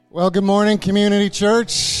Well, good morning, Community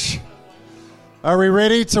Church. Are we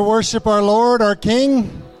ready to worship our Lord, our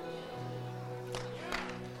King?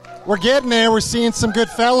 We're getting there. We're seeing some good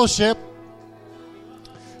fellowship.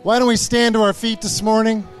 Why don't we stand to our feet this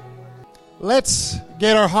morning? Let's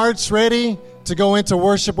get our hearts ready to go into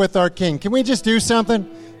worship with our King. Can we just do something?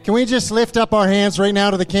 Can we just lift up our hands right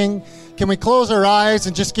now to the King? Can we close our eyes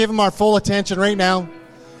and just give Him our full attention right now?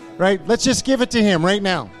 Right? Let's just give it to Him right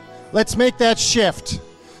now. Let's make that shift.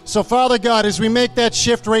 So, Father God, as we make that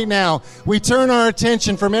shift right now, we turn our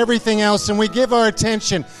attention from everything else and we give our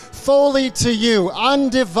attention fully to You,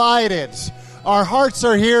 undivided. Our hearts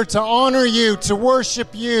are here to honor You, to worship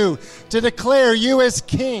You, to declare You as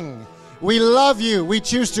King. We love You. We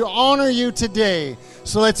choose to honor You today.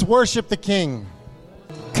 So let's worship the King.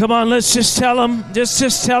 Come on, let's just tell Him.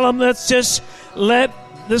 Just tell Him. Let's just let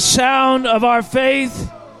the sound of our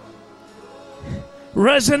faith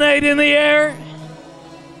resonate in the air.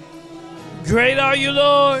 Great are You,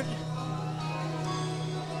 Lord.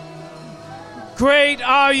 Great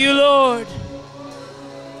are You, Lord.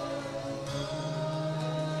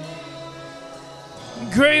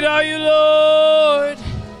 Great are You, Lord.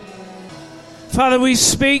 Father, we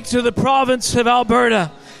speak to the province of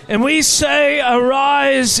Alberta, and we say,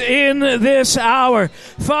 arise in this hour.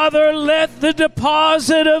 Father, let the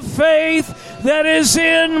deposit of faith that is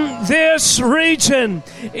in this region,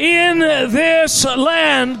 in this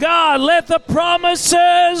land, God, let the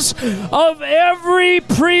promises of every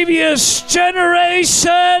previous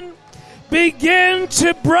generation begin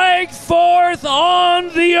to break forth on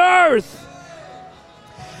the earth.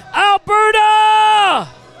 Alberta,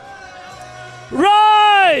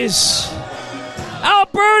 rise!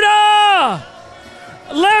 Alberta,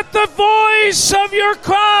 let the voice of your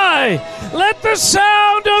cry, let the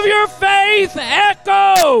sound of your faith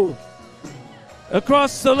echo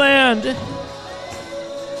across the land.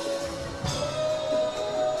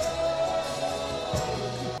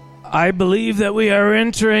 I believe that we are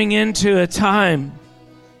entering into a time.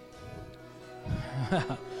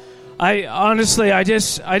 I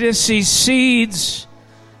just see seeds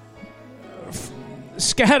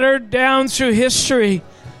scattered down through history,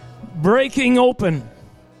 breaking open,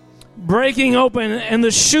 and the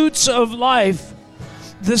shoots of life,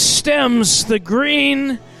 the stems, the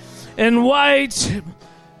green and white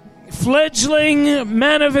fledgling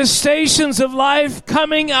manifestations of life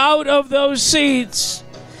coming out of those seeds.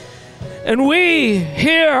 And we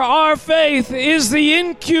here, our faith is the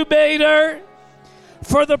incubator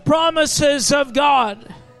for the promises of God.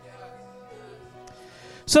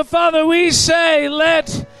 So, Father, we say,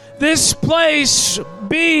 let this place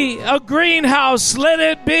be a greenhouse. Let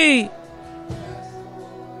it be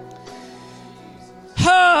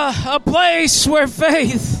a place where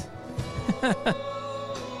faith,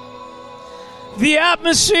 the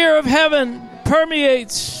atmosphere of heaven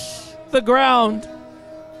permeates the ground.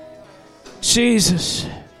 Jesus.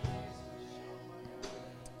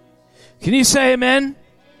 Can you say amen?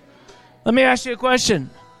 Let me ask you a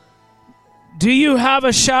question. Do you have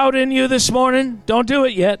a shout in you this morning? Don't do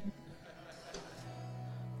it yet.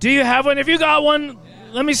 Do you have one? If you got one,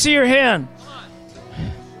 let me see your hand.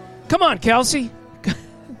 Come on, Kelsey.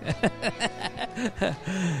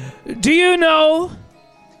 Do you know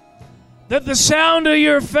that the sound of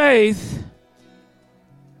your faith,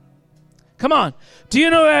 come on, do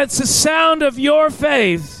you know that it's the sound of your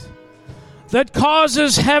faith that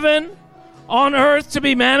causes heaven on earth to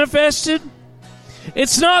be manifested?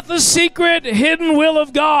 It's not the secret, hidden will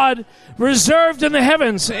of God reserved in the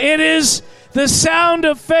heavens. It is the sound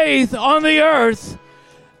of faith on the earth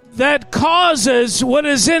that causes what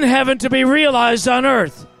is in heaven to be realized on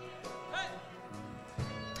earth.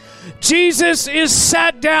 Jesus is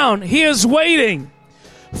sat down. He is waiting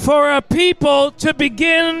for a people to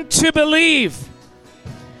begin to believe.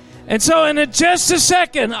 And so in just a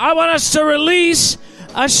second, I want us to release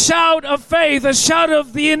a shout of faith, a shout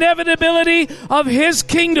of the inevitability of His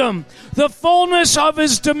kingdom, the fullness of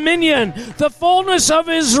His dominion, the fullness of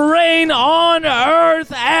His reign on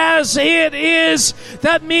earth as it is.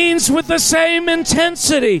 That means with the same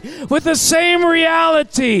intensity, with the same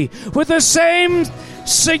reality, with the same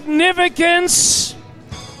significance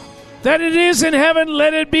that it is in heaven,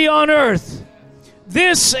 let it be on earth.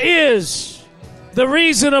 This is the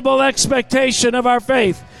reasonable expectation of our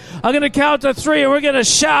faith. I'm going to count to 3, and we're going to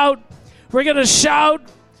shout. We're going to shout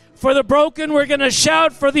for the broken. We're going to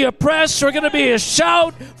shout for the oppressed. We're going to be a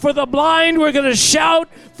shout for the blind. We're going to shout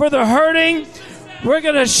for the hurting. We're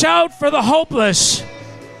going to shout for the hopeless.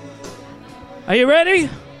 Are you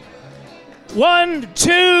ready? 1,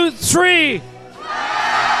 2, 3.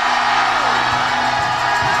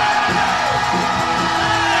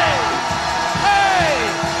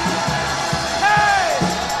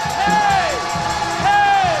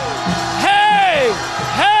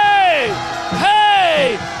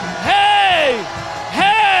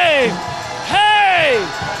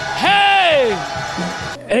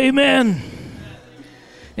 Amen.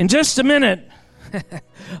 In just a minute,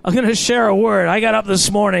 I'm going to share a word. I got up this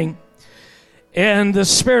morning, and the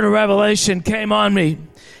spirit of revelation came on me,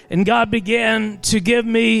 and God began to give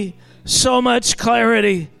me so much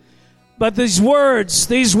clarity. But these words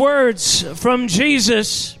from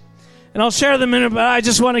Jesus, and I'll share them in a minute, but I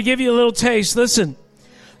just want to give you a little taste. Listen,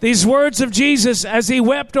 these words of Jesus as he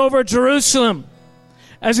wept over Jerusalem.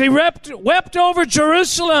 As he wept over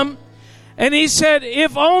Jerusalem, and he said,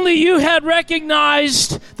 if only you had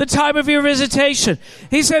recognized the time of your visitation.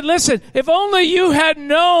 He said, listen, if only you had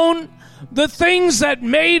known the things that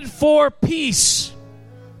made for peace.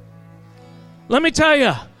 Let me tell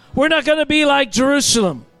you, we're not going to be like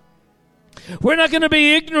Jerusalem. We're not going to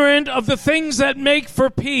be ignorant of the things that make for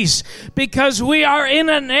peace, because we are in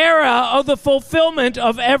an era of the fulfillment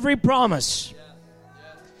of every promise.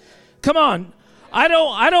 Come on. I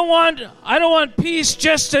don't want peace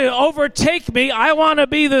just to overtake me. I want to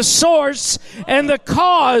be the source and the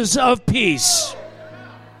cause of peace.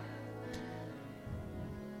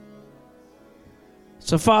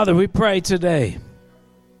 So, Father, we pray today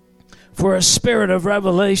for a spirit of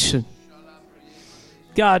revelation,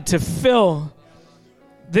 God, to fill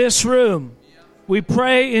this room. We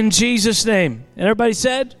pray in Jesus' name. And everybody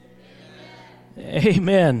said?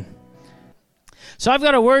 Amen. So I've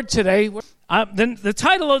got a word today. The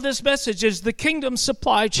title of this message is The Kingdom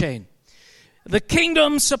Supply Chain. The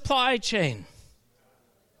Kingdom Supply Chain.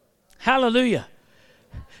 Hallelujah.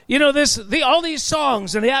 You know, all these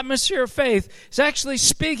songs and the atmosphere of faith is actually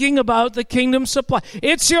speaking about the kingdom supply.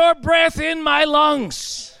 It's your breath in my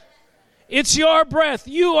lungs. It's your breath.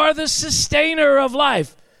 You are the sustainer of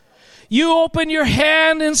life. You open your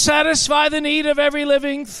hand and satisfy the need of every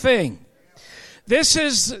living thing. This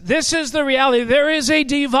is the reality. There is a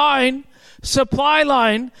divine supply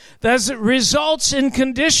line that results in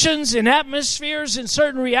conditions, in atmospheres, in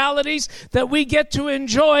certain realities that we get to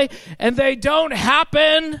enjoy, and they don't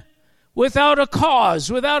happen without a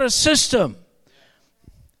cause, without a system.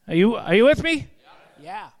 Are you with me?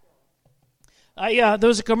 Yeah. There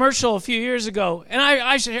was a commercial a few years ago, and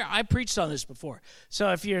I preached on this before.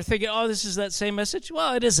 So if you're thinking, oh, this is that same message,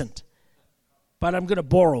 well, it isn't. But I'm going to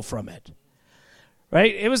borrow from it.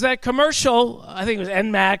 Right? It was that commercial, I think it was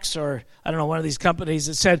NMAX or I don't know, one of these companies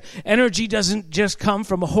that said energy doesn't just come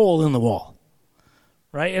from a hole in the wall.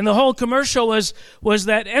 Right? And the whole commercial was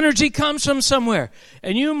that energy comes from somewhere.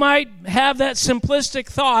 And you might have that simplistic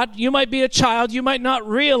thought. You might be a child. You might not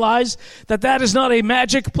realize that is not a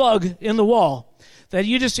magic plug in the wall. That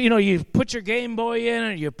you just, you put your Game Boy in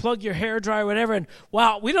and you plug your hairdryer, whatever, and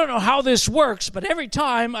wow, we don't know how this works, but every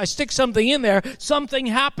time I stick something in there, something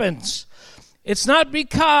happens. It's not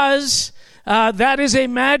because that is a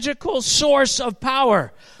magical source of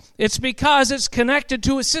power. It's because it's connected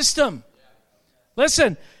to a system.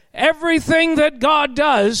 Listen, everything that God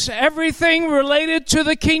does, everything related to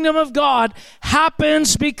the kingdom of God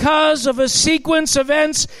happens because of a sequence of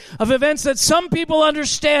events that some people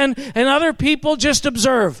understand and other people just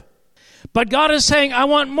observe. But God is saying, I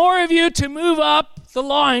want more of you to move up the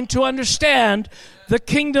line to understand the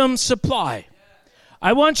kingdom supply.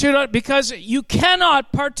 I want you to, because you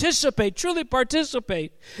cannot truly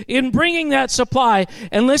participate in bringing that supply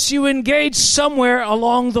unless you engage somewhere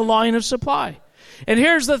along the line of supply. And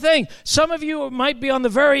here's the thing. Some of you might be on the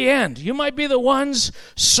very end. You might be the ones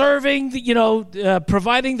serving,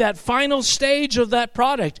 providing that final stage of that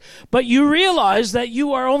product. But you realize that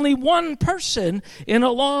you are only one person in a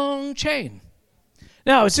long chain.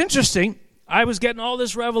 Now, it's interesting. I was getting all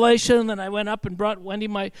this revelation, and then I went up and brought Wendy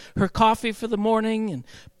her coffee for the morning and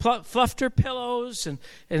fluffed her pillows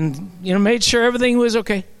and made sure everything was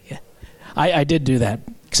okay. Yeah, I did do that,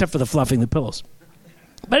 except for the fluffing the pillows.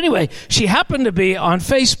 But anyway, she happened to be on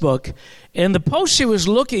Facebook, and the post she was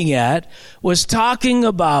looking at was talking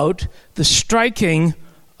about the striking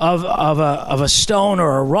of a stone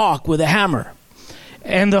or a rock with a hammer.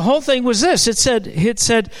 And the whole thing was this. It said,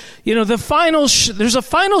 there's a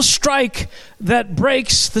final strike that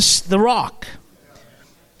breaks the rock.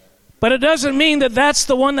 But it doesn't mean that that's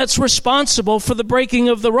the one that's responsible for the breaking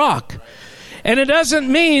of the rock. And it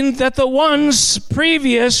doesn't mean that the ones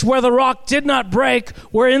previous where the rock did not break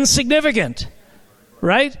were insignificant.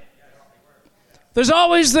 Right? There's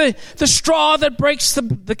always the straw that breaks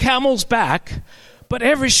the camel's back, but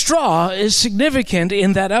every straw is significant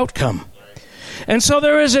in that outcome. And so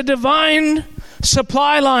there is a divine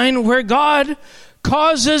supply line where God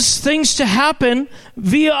causes things to happen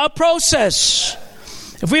via a process.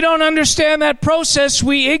 If we don't understand that process,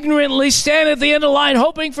 we ignorantly stand at the end of the line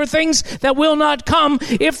hoping for things that will not come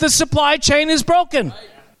if the supply chain is broken.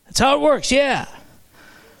 That's how it works, yeah.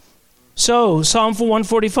 So Psalm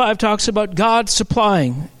 145 talks about God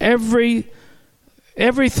supplying everything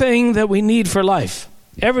that we need for life.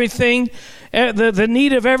 Everything, the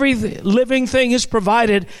need of every living thing is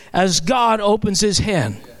provided as God opens his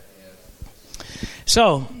hand.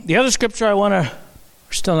 So, the other scripture we're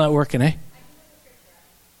still not working, eh?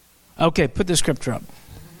 Okay, put the scripture up.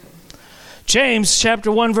 James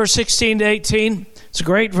chapter 1, verse 16 to 18. It's a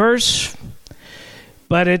great verse,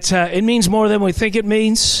 but it means more than we think it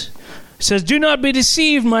means. It says, "Do not be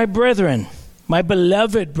deceived, my brethren, my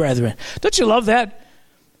beloved brethren." Don't you love that?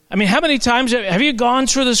 I mean, how many times have you gone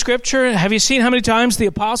through the scripture? Have you seen how many times the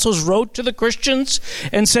apostles wrote to the Christians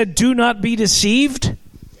and said, "Do not be deceived"?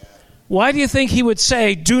 Why do you think he would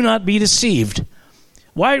say, "Do not be deceived"?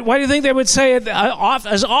 Why do you think they would say it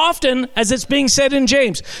as often as it's being said in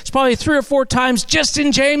James? It's probably 3 or 4 times just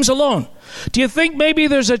in James alone. Do you think maybe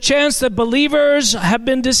there's a chance that believers have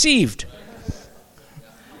been deceived?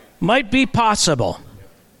 Might be possible.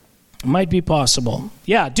 Might be possible.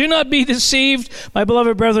 Yeah, do not be deceived, my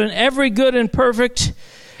beloved brethren. Every good and perfect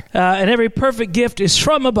and every perfect gift is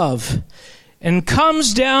from above and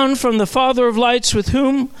comes down from the Father of lights, with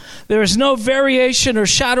whom there is no variation or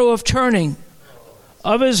shadow of turning.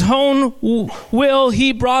 Of his own will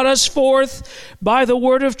he brought us forth by the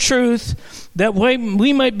word of truth, that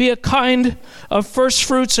we might be a kind of first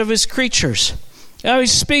fruits of his creatures. Now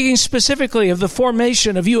he's speaking specifically of the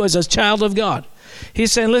formation of you as a child of God.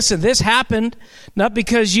 He's saying, listen, this happened not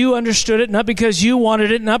because you understood it, not because you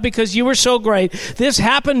wanted it, not because you were so great. This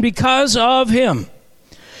happened because of him.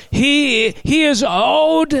 He is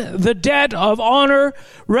owed the debt of honor,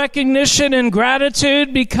 recognition, and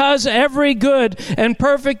gratitude, because every good and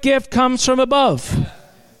perfect gift comes from above.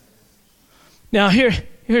 Now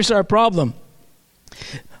here's our problem.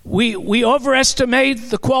 We overestimate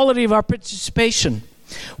the quality of our participation.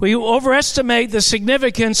 We overestimate the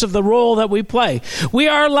significance of the role that we play. We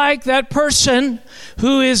are like that person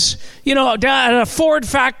who is, down at a Ford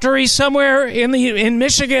factory somewhere in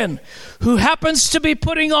Michigan, who happens to be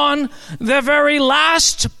putting on the very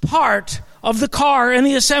last part of the car in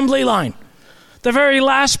the assembly line. The very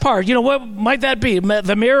last part. What might that be?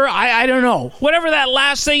 The mirror? I don't know. Whatever that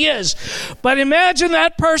last thing is. But imagine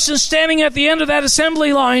that person standing at the end of that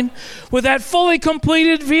assembly line with that fully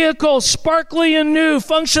completed vehicle, sparkly and new,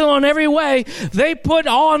 functional in every way. They put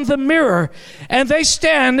on the mirror and they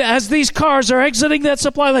stand as these cars are exiting that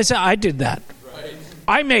supply line. They say, I did that. Right.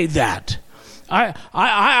 I made that. I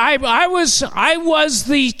was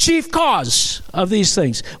the chief cause of these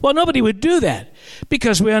things. Well, nobody would do that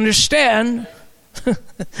because we understand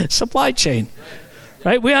supply chain,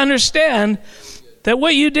 right? We understand that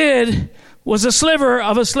what you did was a sliver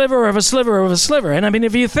of a sliver of a sliver of a sliver. And I mean,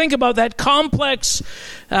 if you think about that complex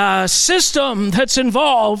system that's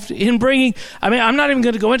involved in bringing, I'm not even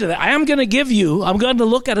going to go into that. I'm going to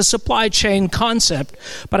look at a supply chain concept,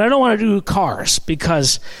 but I don't want to do cars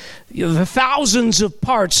because the thousands of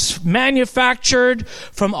parts manufactured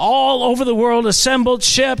from all over the world, assembled,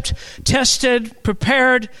 shipped, tested,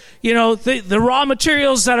 prepared, the raw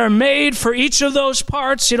materials that are made for each of those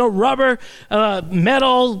parts, rubber,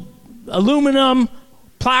 metal, aluminum,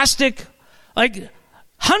 plastic, like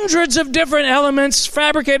hundreds of different elements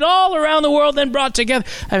fabricated all around the world, then brought together.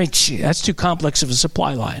 That's too complex of a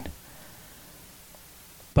supply line.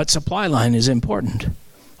 But supply line is important.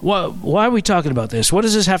 Why are we talking about this? What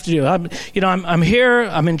does this have to do? I'm here,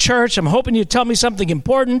 I'm in church, I'm hoping you tell me something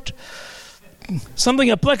important, something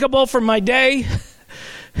applicable for my day.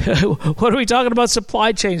 What are we talking about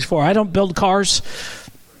supply chains for? I don't build cars.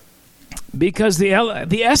 Because the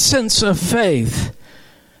essence of faith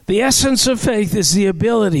is the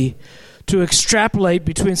ability to extrapolate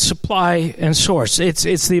between supply and source.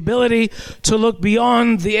 It's the ability to look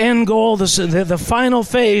beyond the end goal, the final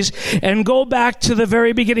phase, and go back to the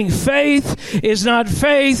very beginning. Faith is not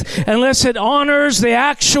faith unless it honors the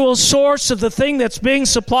actual source of the thing that's being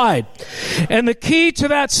supplied. And the key to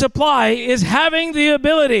that supply is having the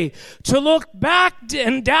ability to look back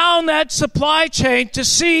and down that supply chain to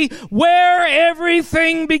see where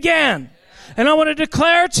everything began. And I want to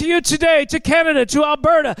declare to you today, to Canada, to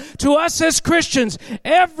Alberta, to us as Christians,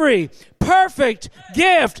 every perfect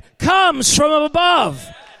gift comes from above.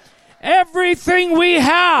 Everything we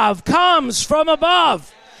have comes from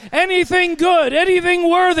above. Anything good, anything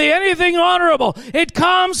worthy, anything honorable, it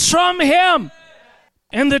comes from Him.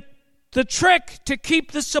 And the trick to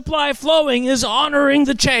keep the supply flowing is honoring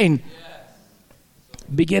the chain,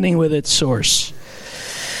 beginning with its source.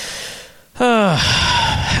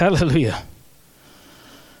 Hallelujah.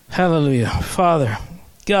 Hallelujah. Father,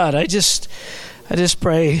 God, I just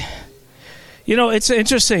pray. It's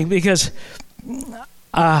interesting because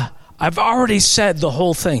I I've already said the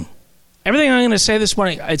whole thing. Everything I'm going to say this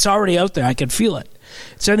morning, it's already out there. I can feel it.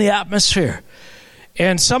 It's in the atmosphere.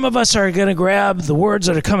 And some of us are going to grab the words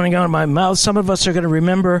that are coming out of my mouth. Some of us are going to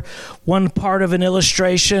remember one part of an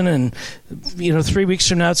illustration, and 3 weeks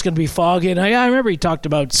from now it's going to be foggy. And I remember he talked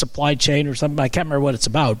about supply chain or something. I can't remember what it's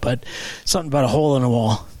about, but something about a hole in a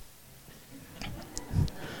wall.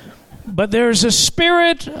 But there's a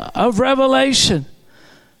spirit of revelation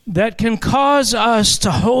that can cause us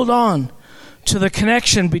to hold on to the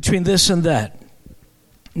connection between this and that.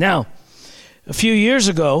 Now, a few years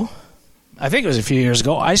ago,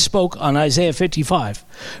 I spoke on Isaiah 55,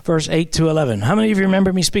 verse 8 to 11. How many of you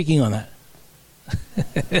remember me speaking on that?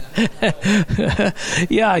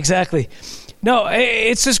 Yeah, exactly. No,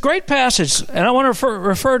 it's this great passage, and I want to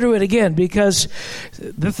refer to it again, because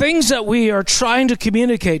the things that we are trying to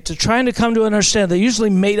communicate, trying to come to understand, they're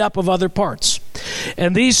usually made up of other parts.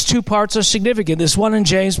 And these two parts are significant. There's one in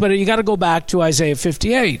James, but you got to go back to Isaiah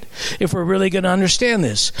 58 if we're really going to understand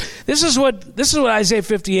this. This is what Isaiah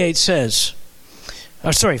 58 says.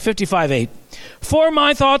 55:8. For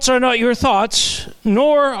my thoughts are not your thoughts,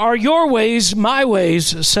 nor are your ways my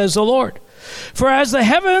ways, says the Lord. For as the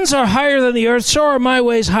heavens are higher than the earth, so are my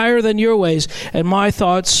ways higher than your ways, and my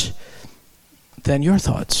thoughts than your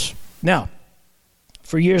thoughts. Now,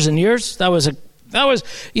 for years and years, that was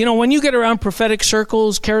when you get around prophetic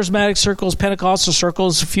circles, charismatic circles, Pentecostal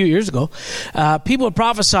circles a few years ago, people would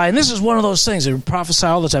prophesy, and this is one of those things. They would prophesy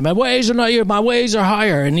all the time. My ways are not yours, my ways are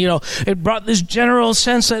higher. And, it brought this general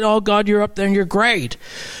sense that, oh, God, you're up there and you're great.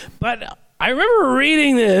 But I remember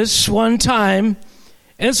reading this one time,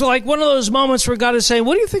 and it's like one of those moments where God is saying,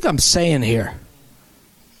 what do you think I'm saying here?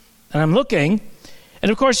 And I'm looking,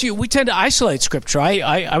 and of course, we tend to isolate Scripture.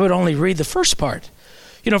 I would only read the first part.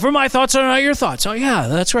 For my thoughts are not your thoughts. Oh, yeah,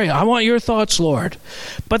 that's right. I want your thoughts, Lord.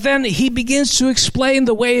 But then he begins to explain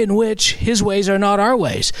the way in which his ways are not our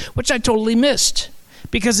ways, which I totally missed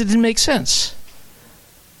because it didn't make sense.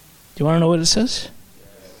 Do you want to know what it says?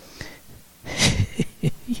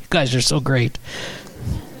 You guys are so great.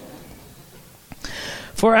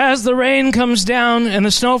 For as the rain comes down and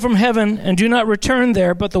the snow from heaven, and do not return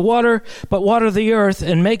there, but water the earth,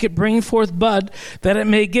 and make it bring forth bud, that it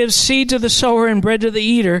may give seed to the sower and bread to the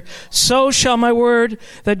eater, so shall my word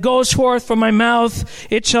that goes forth from my mouth,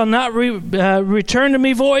 it shall not return to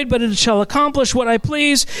me void, but it shall accomplish what I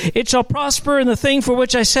please. It shall prosper in the thing for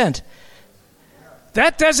which I sent.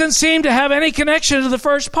 That doesn't seem to have any connection to the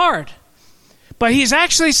first part. But he's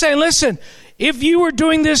actually saying, listen, if you were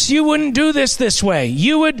doing this, you wouldn't do this way.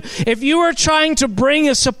 If you were trying to bring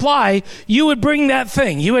a supply, you would bring that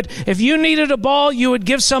thing. If you needed a ball, you would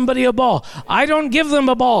give somebody a ball. I don't give them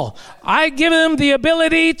a ball. I give them the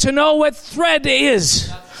ability to know what thread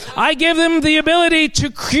is. I give them the ability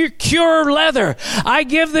to cure leather. I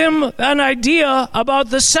give them an idea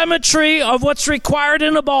about the symmetry of what's required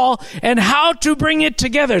in a ball and how to bring it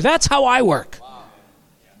together. That's how I work.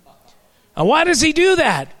 And why does he do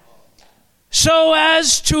that? So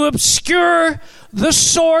as to obscure the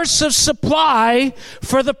source of supply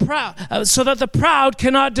for the proud, so that the proud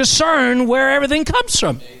cannot discern where everything comes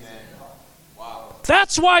from. Wow.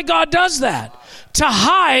 That's why God does that. To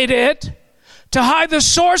hide it, to hide the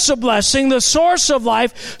source of blessing, the source of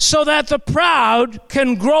life, so that the proud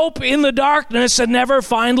can grope in the darkness and never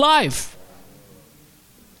find life.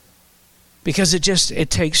 Because it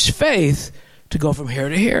takes faith to go from here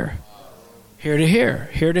to here, here to here,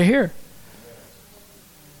 here to here.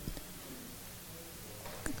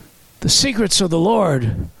 The secrets of the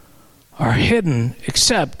Lord are hidden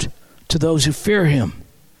except to those who fear him.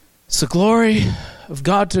 It's the glory of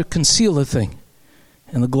God to conceal a thing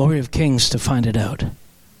and the glory of kings to find it out.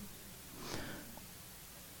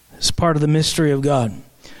 It's part of the mystery of God.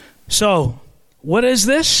 So, what is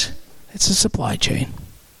this? It's a supply chain.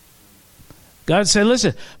 God said,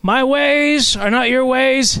 listen, my ways are not your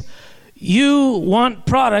ways. You want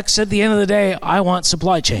products. At the end of the day, I want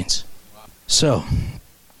supply chains. So,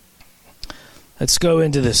 let's go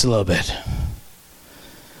into this a little bit.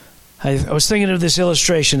 I was thinking of this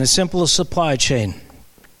illustration, a simple supply chain.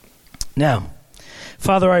 Now,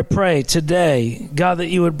 Father, I pray today, God, that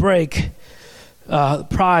you would break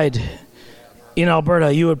pride in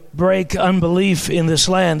Alberta. You would break unbelief in this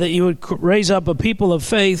land, that you would raise up a people of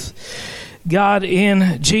faith, God,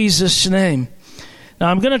 in Jesus' name. Now,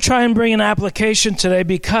 I'm going to try and bring an application today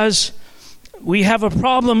because we have a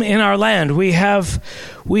problem in our land. We have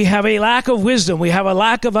a lack of wisdom. We have a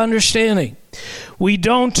lack of understanding. We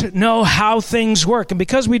don't know how things work. And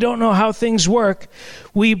because we don't know how things work,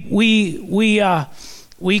 we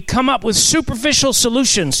come up with superficial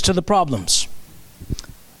solutions to the problems.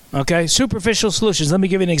 Okay, superficial solutions. Let me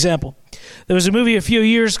give you an example. There was a movie a few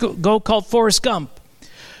years ago called Forrest Gump.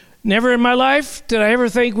 Never in my life did I ever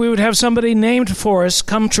think we would have somebody named Forrest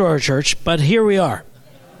come to our church, but here we are.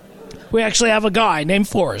 We actually have a guy named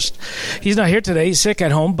Forrest. He's not here today. He's sick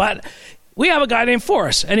at home, but we have a guy named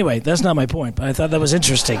Forrest. Anyway, that's not my point, but I thought that was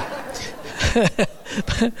interesting.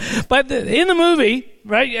 But in the movie,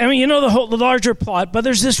 right, I mean, you know the larger plot, but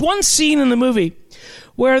there's this one scene in the movie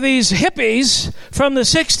where these hippies from the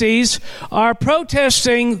 60s are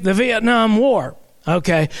protesting the Vietnam War.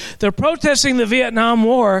 Okay, they're protesting the Vietnam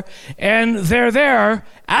War, and they're there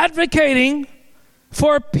advocating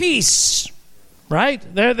for peace, right?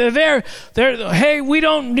 They're there. Hey, we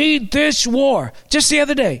don't need this war. Just the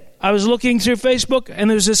other day, I was looking through Facebook, and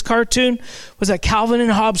there was this cartoon. Was that Calvin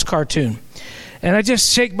and Hobbes cartoon? And I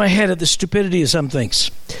just shake my head at the stupidity of some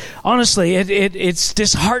things. Honestly, it's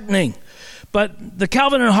disheartening. But the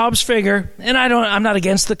Calvin and Hobbes figure, and I'm not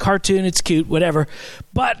against the cartoon, it's cute, whatever.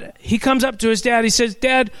 But he comes up to his dad, he says,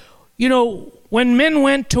 Dad, you know, when men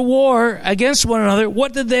went to war against one another,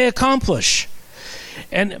 what did they accomplish?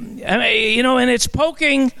 And you know, and it's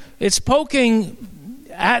poking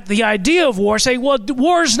at the idea of war, saying, well,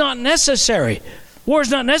 war is not necessary. War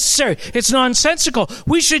is not necessary. It's nonsensical.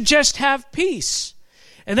 We should just have peace.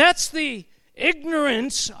 And that's the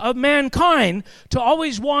ignorance of mankind, to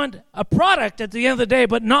always want a product at the end of the day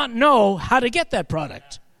but not know how to get that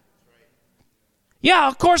product. Yeah,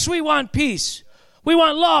 of course we want peace. We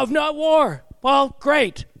want love, not war. Well,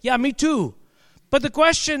 great. Yeah, me too. But the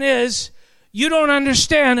question is, you don't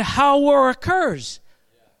understand how war occurs.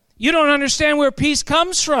 You don't understand where peace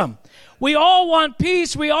comes from. We all want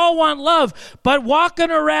peace. We all want love. But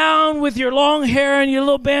walking around with your long hair and your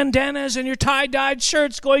little bandanas and your tie-dyed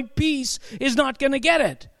shirts going peace is not going to get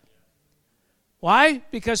it. Why?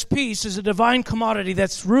 Because peace is a divine commodity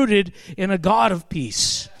that's rooted in a God of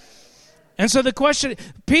peace. And so the question,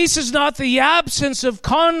 peace is not the absence of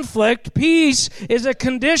conflict. Peace is a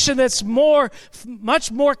condition that's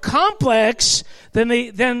much more complex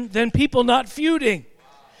than people not feuding.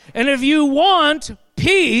 And if you want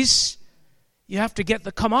peace, you have to get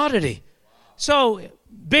the commodity. So,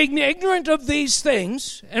 being ignorant of these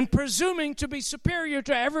things and presuming to be superior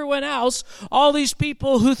to everyone else, all these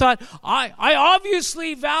people who thought, I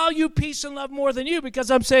obviously value peace and love more than you because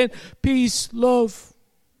I'm saying peace, love,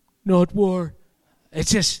 not war.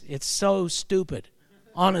 It's so stupid.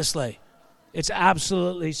 Honestly, it's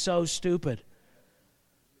absolutely so stupid.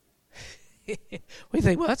 We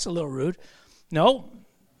think, well, that's a little rude. No.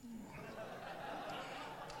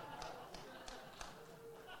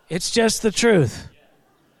 It's just the truth.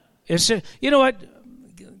 You know what?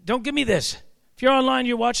 Don't give me this. If you're online,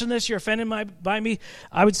 you're watching this, you're offended by me,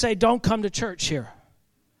 I would say don't come to church here.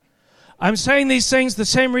 I'm saying these things the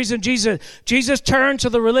same reason Jesus turned to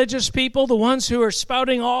the religious people, the ones who are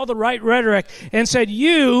spouting all the right rhetoric, and said,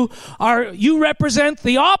 you represent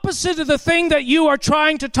the opposite of the thing that you are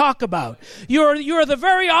trying to talk about. You are the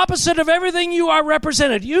very opposite of everything you are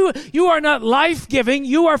represented. You are not life-giving.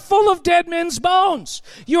 You are full of dead men's bones.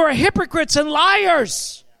 You are hypocrites and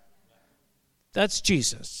liars. That's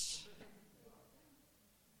Jesus.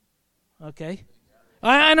 Okay?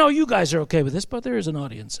 I know you guys are okay with this, but there is an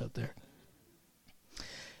audience out there.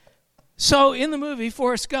 So in the movie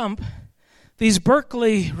Forrest Gump, these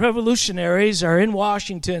Berkeley revolutionaries are in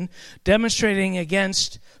Washington demonstrating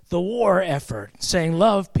against the war effort, saying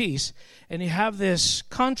love, peace. And you have this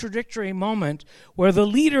contradictory moment where the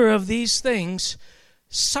leader of these things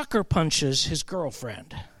sucker punches his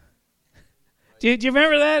girlfriend. Do you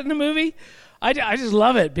remember that in the movie? I just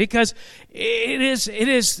love it because it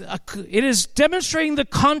is demonstrating the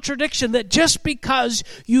contradiction that just because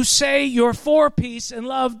you say you're for peace and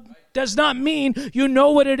love does not mean you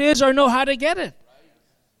know what it is or know how to get it.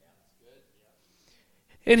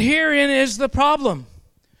 And herein is the problem.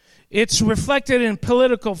 It's reflected in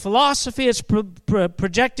political philosophy. It's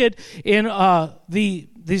projected in the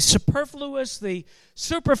superfluous, the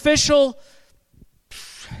superficial,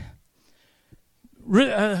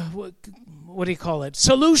 what do you call it?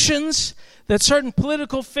 Solutions that certain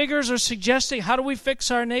political figures are suggesting. How do we fix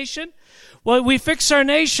our nation? Well, we fix our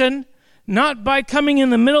nation not by coming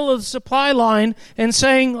in the middle of the supply line and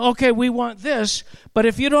saying, okay, we want this, but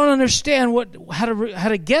if you don't understand how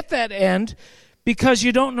to get that end because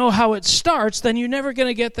you don't know how it starts, then you're never going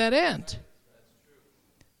to get that end.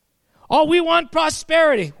 Oh, we want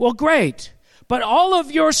prosperity. Well, great. But all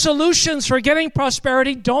of your solutions for getting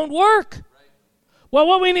prosperity don't work. Well,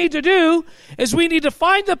 what we need to do is we need to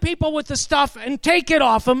find the people with the stuff and take it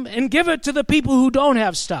off them and give it to the people who don't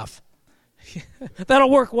have stuff. That'll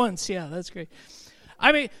work once. Yeah, that's great.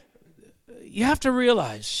 I mean, you have to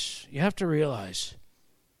realize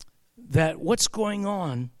that what's going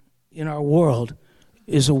on in our world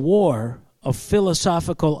is a war of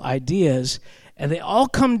philosophical ideas, and they all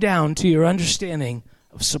come down to your understanding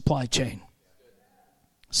of supply chain.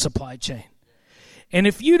 Supply chain. And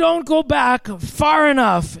if you don't go back far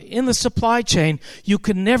enough in the supply chain, you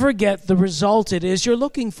can never get the result it is you're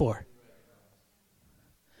looking for.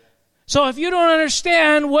 So if you don't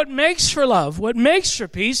understand what makes for love, what makes for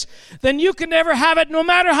peace, then you can never have it no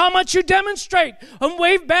matter how much you demonstrate and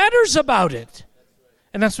wave banners about it.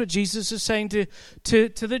 And that's what Jesus is saying to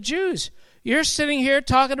the Jews. You're sitting here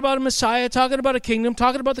talking about a Messiah, talking about a kingdom,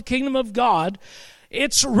 talking about the kingdom of God.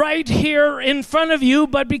 It's right here in front of you,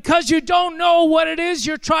 but because you don't know what it is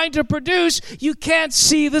you're trying to produce, you can't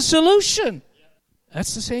see the solution.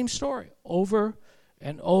 That's the same story over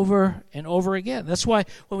and over and over again. That's why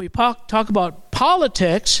when we talk about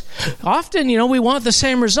politics, often, we want the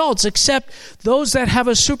same results, except those that have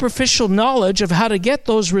a superficial knowledge of how to get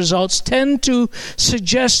those results tend to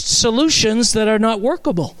suggest solutions that are not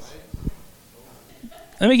workable.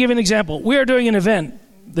 Let me give you an example. We are doing an event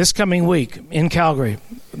this coming week in Calgary,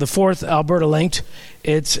 the 4th Alberta Linked.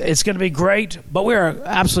 It's going to be great, but we are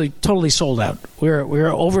absolutely totally sold out. We're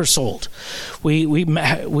oversold.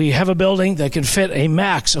 We have a building that can fit a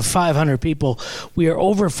max of 500 people. We are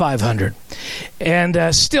over 500,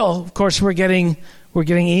 and still, of course, we're getting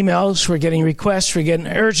emails, we're getting requests, we're getting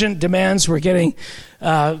urgent demands, we're getting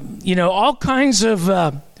all kinds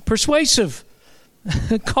of persuasive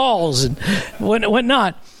calls and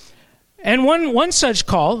whatnot. And one such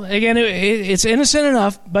call, again, it's innocent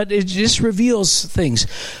enough, but it just reveals things.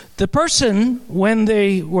 The person, when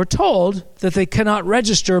they were told that they cannot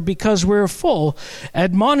register because we're full,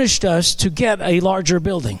 admonished us to get a larger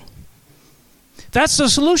building. That's the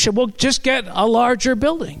solution. We'll just get a larger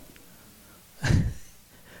building.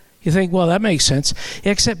 You think, well, that makes sense.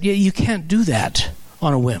 Except you can't do that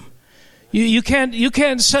on a whim. You can't,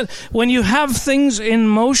 when you have things in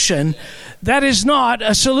motion, that is not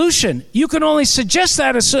a solution. You can only suggest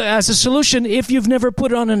that as a solution if you've never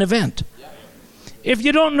put on an event. If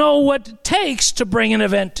you don't know what it takes to bring an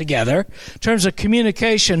event together, in terms of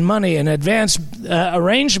communication, money, and advanced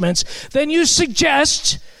arrangements, then you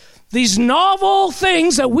suggest these novel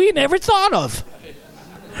things that we never thought of.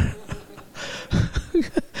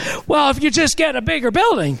 Well, if you just get a bigger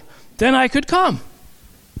building, then I could come.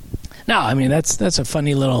 Now, I mean, that's a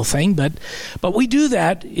funny little thing, but we do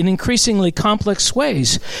that in increasingly complex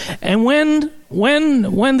ways. And when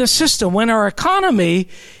the system, when our economy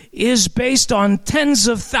is based on tens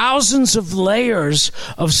of thousands of layers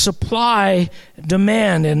of supply,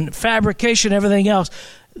 demand, and fabrication, everything else,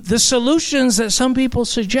 the solutions that some people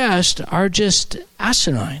suggest are just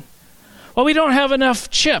asinine. Well, we don't have enough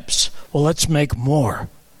chips. Well, let's make more.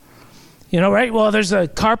 Right? Well, there's the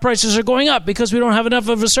car prices are going up because we don't have enough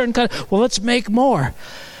of a certain kind. Well, let's make more.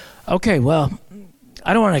 Okay, well,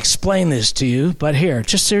 I don't want to explain this to you, but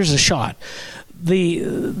here's a shot.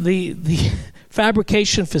 The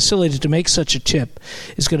fabrication facility to make such a chip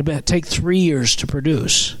is going to take 3 years to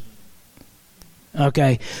produce.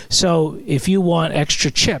 Okay, so if you want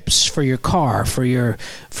extra chips for your car,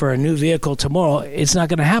 for a new vehicle tomorrow, it's not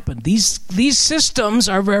going to happen. These systems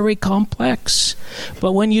are very complex,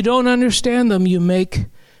 but when you don't understand them, you make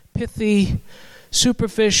pithy,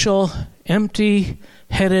 superficial,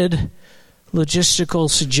 empty-headed logistical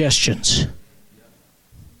suggestions.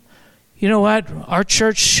 You know what? Our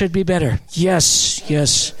church should be better. Yes.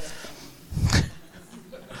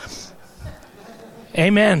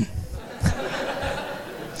 Amen.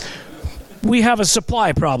 We have a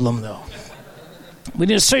supply problem, though. We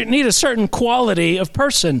need a certain quality of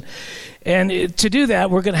person. And to do that,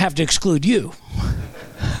 we're going to have to exclude you.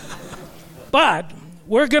 But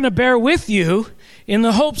we're going to bear with you in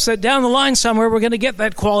the hopes that down the line somewhere we're going to get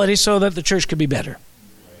that quality so that the church could be better.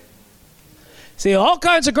 See, all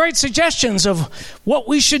kinds of great suggestions of what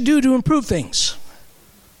we should do to improve things.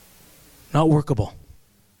 Not workable.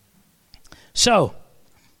 So,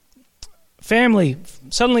 family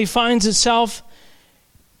suddenly finds itself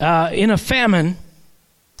in a famine,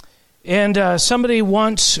 and somebody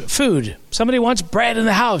wants food. Somebody wants bread in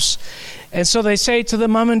the house. And so they say to the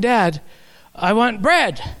mom and dad, I want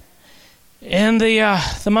bread. And the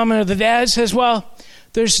mom or the dad says, well,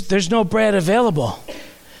 there's no bread available.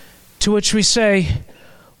 To which we say,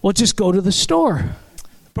 well, just go to the store.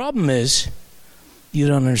 The problem is you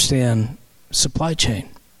don't understand supply chain.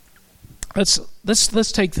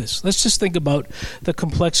 Let's take this. Let's just think about the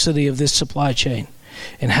complexity of this supply chain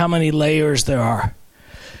and how many layers there are.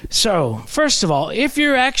 So, first of all, if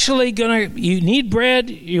you're actually you need bread,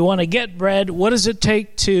 you want to get bread, what does it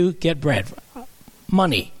take to get bread?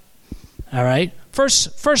 money. All right?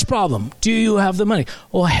 First problem, do you have the money?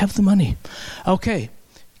 Oh, I have the money. Okay.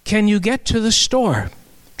 Can you get to the store?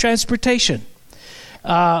 Transportation.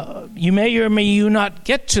 You may or may you not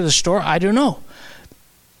get to the store. I don't know.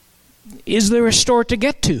 Is there a store to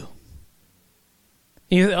get to?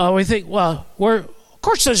 We think, well, of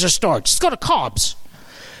course there's a store. Just go to Cobb's.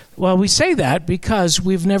 Well, we say that because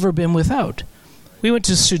we've never been without. We went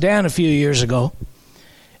to Sudan a few years ago,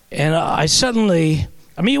 and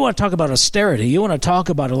you want to talk about austerity. You want to talk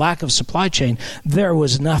about a lack of supply chain. There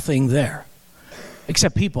was nothing there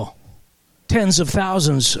except people. Tens of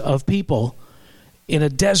thousands of people in a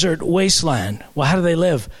desert wasteland. Well, how do they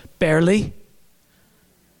live? Barely.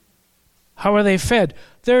 How are they fed?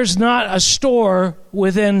 There's not a store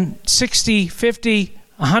within 60, 50,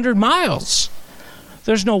 100 miles.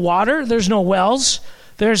 There's no water. There's no wells.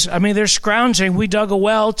 They're scrounging. We dug a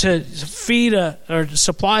well to feed or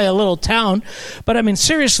supply a little town. But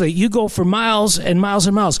seriously, you go for miles and miles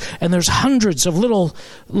and miles, and there's hundreds of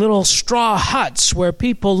little straw huts where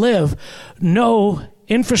people live. No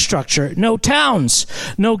infrastructure, no towns,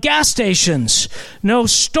 no gas stations, no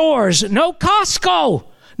stores, no Costco,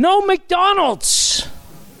 no McDonald's.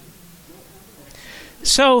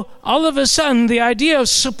 So all of a sudden, the idea of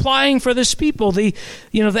supplying for this people, the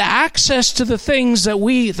access to the things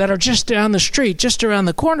that are just down the street, just around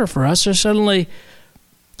the corner for us, are suddenly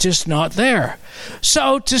just not there.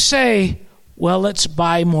 So to say, well, let's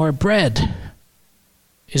buy more bread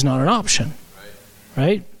is not an option,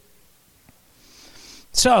 right?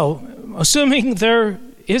 So, assuming there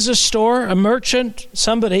is a store, a merchant,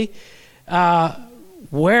 somebody,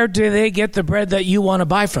 where do they get the bread that you want to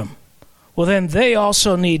buy from? Well, then they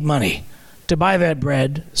also need money to buy that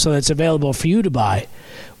bread so that it's available for you to buy,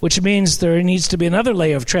 which means there needs to be another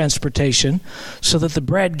layer of transportation so that the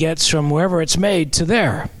bread gets from wherever it's made to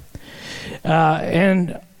there.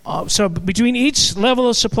 So between each level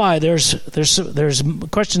of supply, there's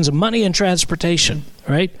questions of money and transportation,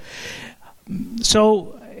 right?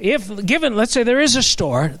 So let's say there is a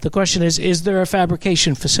store, the question is there a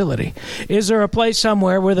fabrication facility? Is there a place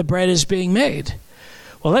somewhere where the bread is being made?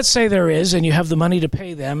 Well, let's say there is, and you have the money to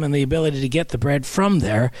pay them and the ability to get the bread from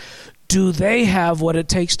there. Do they have what it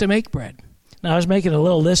takes to make bread? Now, I was making a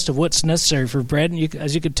little list of what's necessary for bread, and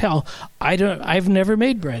as you could tell, I've never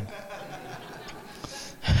made bread.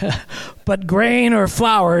 But grain or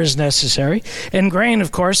flour is necessary. And grain,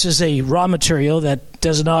 of course, is a raw material that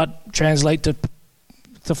does not translate to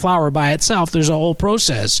flour by itself. There's a whole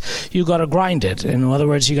process. You've got to grind it. In other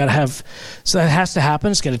words, you got to have, so that has to happen.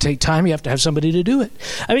 It's going to take time. You have to have somebody to do it.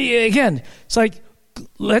 Again, it's like,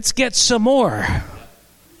 let's get some more.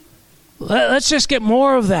 Let's just get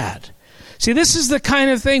more of that. See, this is the kind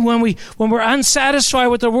of thing when we're unsatisfied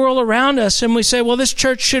with the world around us and we say, well, this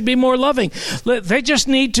church should be more loving. They just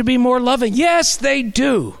need to be more loving. Yes, they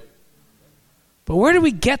do. But where do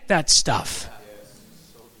we get that stuff?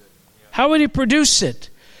 How would you produce it?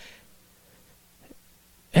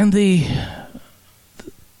 And the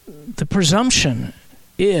presumption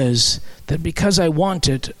is that because I want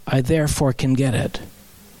it, I therefore can get it.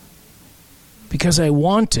 Because I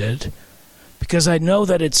want it, because I know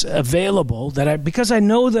that it's available, because I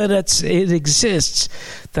know that it exists,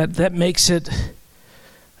 that makes it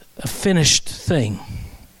a finished thing.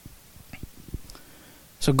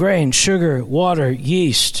 So grain, sugar, water,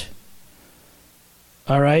 yeast.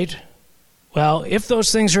 All right? Well, if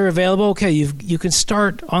those things are available, okay, you can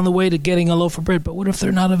start on the way to getting a loaf of bread, but what if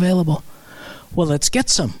they're not available? Well, let's get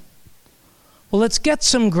some. Well, let's get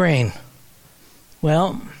some grain.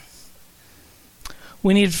 Well,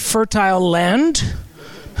 we need fertile land.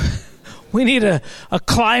 We need a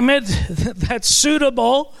climate that's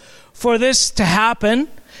suitable for this to happen.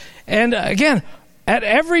 And again, at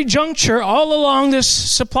every juncture, all along this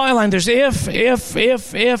supply line, there's if. And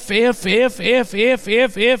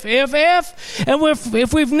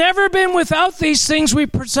if we've never been without these things, we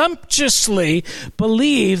presumptuously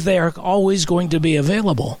believe they are always going to be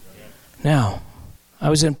available. Now, I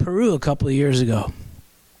was in Peru a couple of years ago.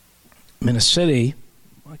 I'm in a city,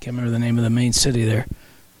 I can't remember the name of the main city there,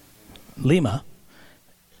 Lima.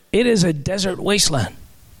 It is a desert wasteland.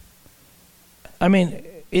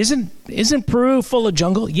 Isn't Peru full of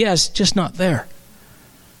jungle? Yes, just not there.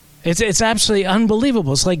 It's absolutely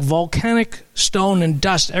unbelievable. It's like volcanic stone and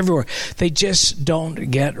dust everywhere. They just don't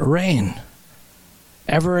get rain.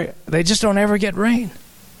 They just don't ever get rain.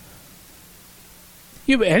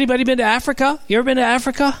 Anybody been to Africa? You ever been to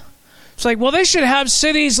Africa? It's like, well, they should have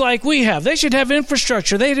cities like we have. They should have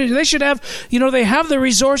infrastructure. They should have, they have the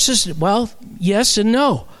resources. Well, yes and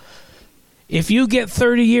no. If you get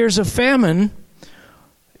 30 years of famine,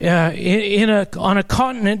 on a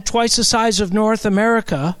continent twice the size of North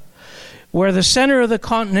America, where the center of the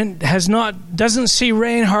continent doesn't see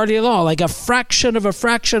rain hardly at all, like a fraction of a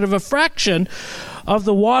fraction of a fraction of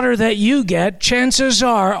the water that you get, chances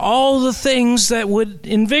are all the things that would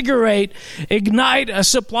ignite a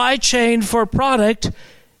supply chain for product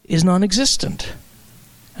is non-existent.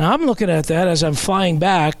 And I'm looking at that as I'm flying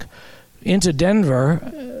back into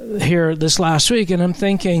Denver here this last week, and I'm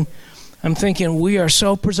thinking we are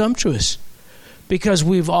so presumptuous because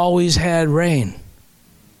we've always had rain.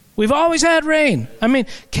 We've always had rain. I mean,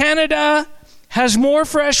 Canada has more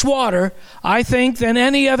fresh water, I think, than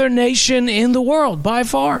any other nation in the world, by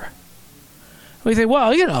far. We think, well,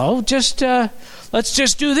 let's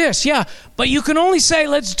just do this. Yeah, but you can only say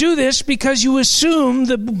let's do this because you assume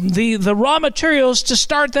the raw materials to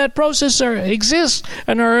start that process exist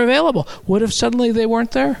and are available. What if suddenly they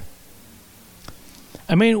weren't there?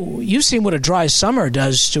 I mean, you've seen what a dry summer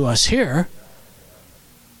does to us here.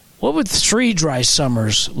 What would 3 dry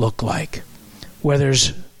summers look like where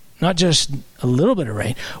there's not just a little bit of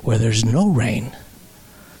rain, where there's no rain?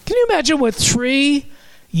 Can you imagine what 3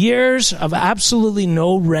 years of absolutely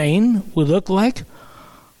no rain would look like?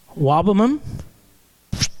 Wabamun,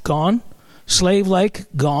 gone. Slave Lake,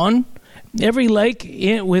 gone. Every lake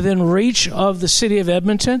within reach of the city of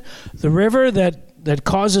Edmonton. The river that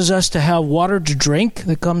causes us to have water to drink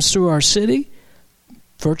that comes through our city,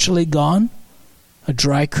 virtually gone. A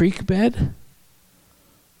dry creek bed.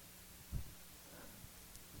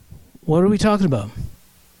 What are we talking about?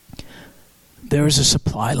 There is a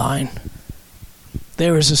supply line.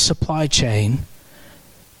 There is a supply chain,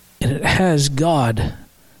 and it has God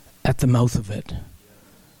at the mouth of it.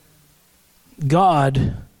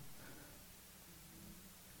 God,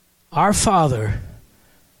 our Father,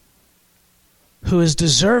 who is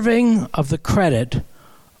deserving of the credit,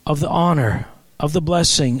 of the honor, of the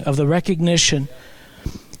blessing, of the recognition,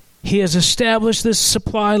 He has established this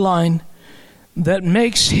supply line that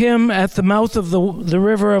makes Him at the mouth of the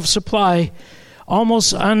river of supply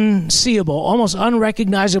almost unseeable, almost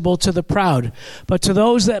unrecognizable to the proud. But to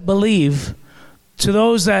those that believe, to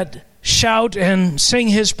those that shout and sing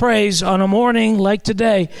His praise on a morning like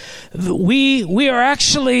today, we are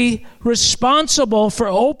actually responsible for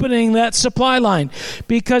opening that supply line.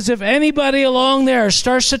 Because if anybody along there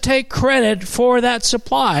starts to take credit for that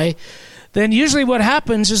supply, then usually what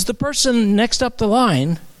happens is the person next up the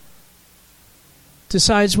line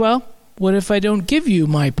decides, well, what if I don't give you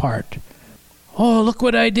my part? Oh, look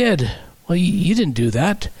what I did. Well, you didn't do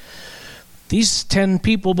that. These 10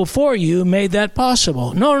 people before you made that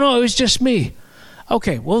possible. No, it was just me.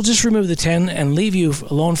 Okay, we'll just remove the 10 and leave you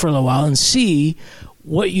alone for a little while and see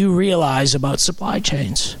what you realize about supply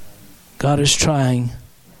chains. God is trying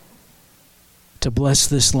to bless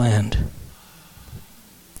this land.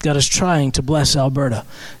 God is trying to bless Alberta.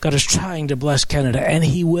 God is trying to bless Canada, and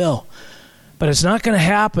He will. But it's not going to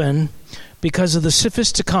happen because of the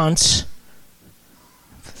sophisticants,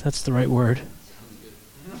 if that's the right word,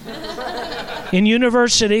 in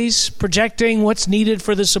universities projecting what's needed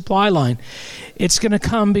for the supply line. It's going to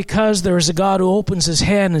come because there is a God who opens His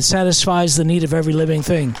hand and satisfies the need of every living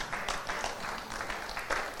thing.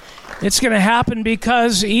 It's going to happen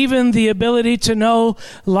because even the ability to know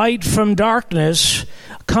light from darkness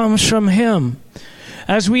comes from Him.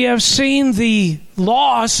 As we have seen the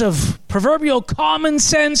loss of proverbial common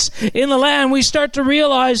sense in the land, we start to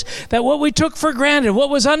realize that what we took for granted, what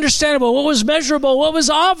was understandable, what was measurable, what was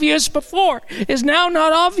obvious before, is now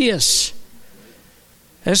not obvious.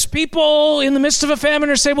 As people in the midst of a famine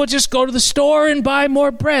are saying, well, just go to the store and buy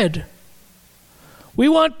more bread. We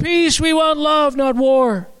want peace, we want love, not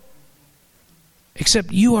war.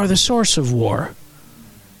 Except you are the source of war.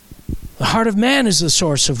 The heart of man is the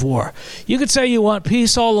source of war. You could say you want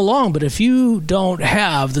peace all along, but if you don't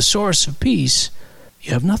have the source of peace,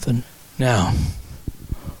 you have nothing. Now,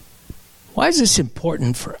 why is this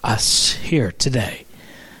important for us here today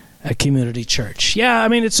at Community Church? Yeah, I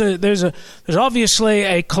mean, there's obviously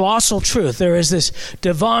a colossal truth. There is this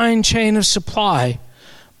divine chain of supply.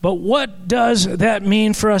 But what does that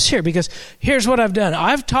mean for us here? Because here's what I've done.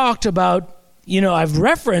 I've talked about, I've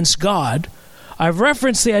referenced God. I've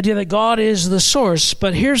referenced the idea that God is the source,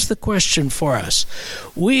 but here's the question for us.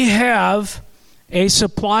 We have a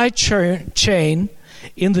supply chain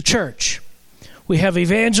in the church. We have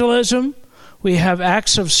evangelism, we have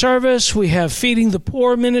acts of service, we have feeding the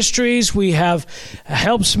poor ministries, we have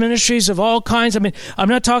helps ministries of all kinds. I mean, I'm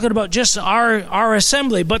not talking about just our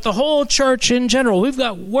assembly, but the whole church in general. We've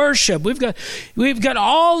got worship, we've got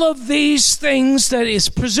all of these things that is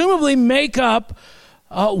presumably make up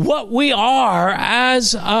what we are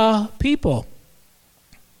as a people.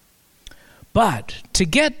 But to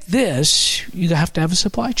get this, you have to have a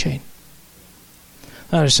supply chain.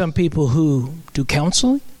 Now, there's some people who do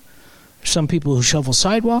counseling. There's some people who shovel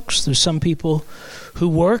sidewalks. There's some people who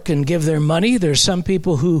work and give their money. There's some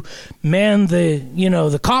people who man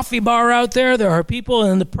the coffee bar out there. There are people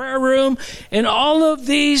in the prayer room. And all of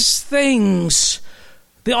these things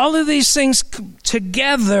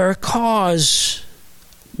together cause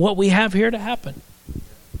what we have here to happen.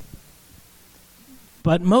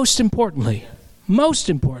 But most importantly,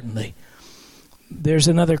 there's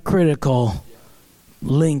another critical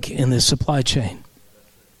link in the supply chain.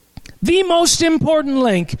 The most important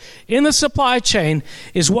link in the supply chain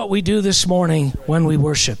is what we do this morning when we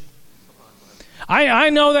worship. I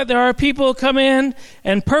know that there are people who come in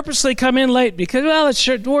and purposely come in late because,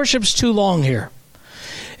 worship's too long here.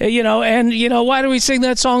 Why do we sing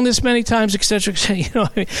that song this many times, etc.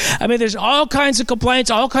 There's all kinds of complaints,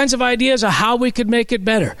 all kinds of ideas of how we could make it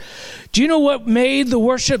better. Do you know what made the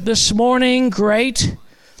worship this morning great?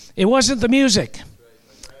 It wasn't the music.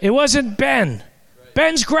 It wasn't Ben.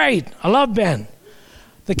 Ben's great. I love Ben.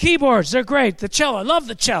 The keyboards, they're great. The cello, I love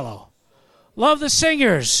the cello. Love the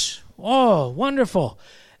singers. Oh, wonderful.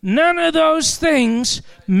 None of those things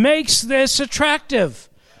makes this attractive.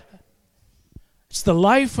 It's the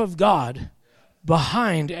life of God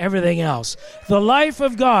behind everything else. The life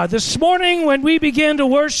of God. This morning when we began to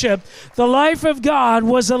worship, the life of God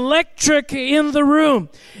was electric in the room.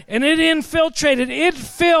 And it infiltrated. It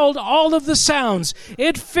filled all of the sounds.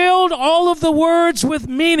 It filled all of the words with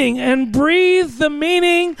meaning and breathed the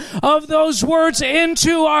meaning of those words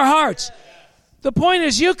into our hearts. The point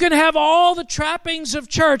is, you can have all the trappings of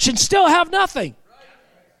church and still have nothing.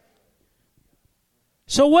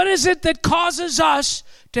 So what is it that causes us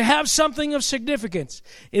to have something of significance?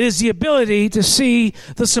 It is the ability to see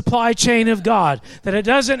the supply chain of God. That it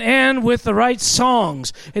doesn't end with the right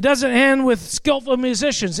songs. It doesn't end with skillful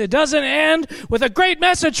musicians. It doesn't end with a great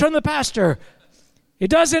message from the pastor. It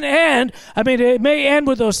doesn't end, it may end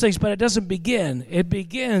with those things, but it doesn't begin. It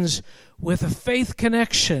begins with a faith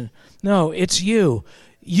connection. No, it's you.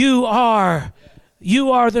 You are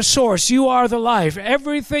the source. You are the life.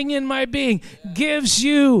 Everything in my being gives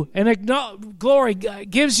you glory,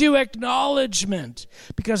 gives you acknowledgement,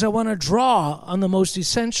 because I want to draw on the most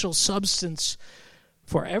essential substance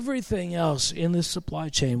for everything else in this supply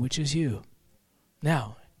chain, which is you.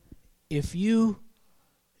 Now, if you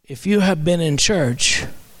have been in church,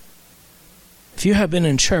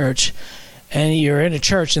 and you're in a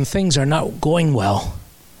church and things are not going well,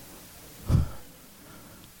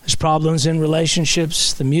 there's problems in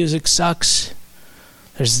relationships, the music sucks,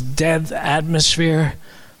 there's dead atmosphere,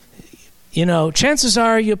 chances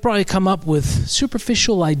are you'll probably come up with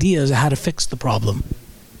superficial ideas of how to fix the problem.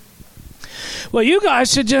 Well, you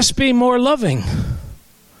guys should just be more loving.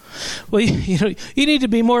 Well, you need to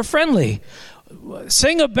be more friendly.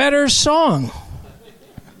 Sing a better song.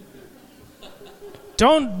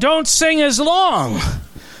 Don't sing as long.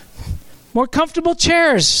 More comfortable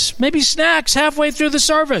chairs. Maybe snacks halfway through the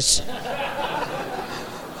service.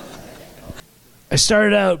 I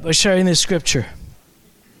started out by sharing this scripture.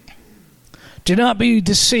 Do not be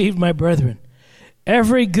deceived, my brethren.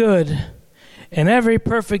 Every good and every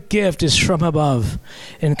perfect gift is from above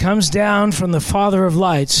and comes down from the Father of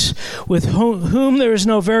lights, with whom there is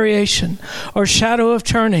no variation or shadow of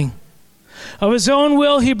turning. Of his own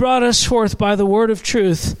will he brought us forth by the word of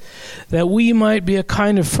truth, that we might be a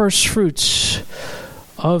kind of first fruits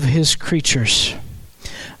of his creatures.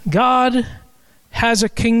 God has a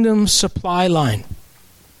kingdom supply line.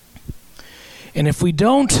 And if we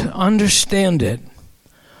don't understand it,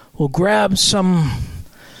 we'll grab some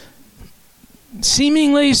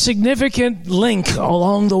seemingly significant link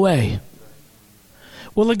along the way.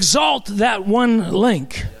 We'll exalt that one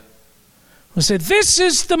link. We'll say, this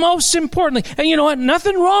is the most important link. And you know what?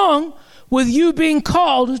 Nothing wrong with you being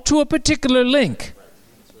called to a particular link.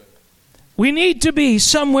 We need to be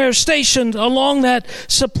somewhere stationed along that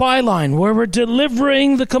supply line where we're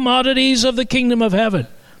delivering the commodities of the kingdom of heaven.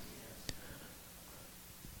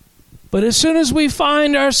 But as soon as we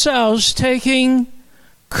find ourselves taking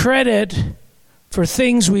credit for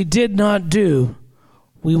things we did not do,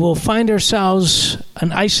 we will find ourselves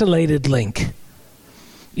an isolated link.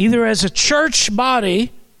 Either as a church body,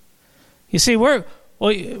 you see, we're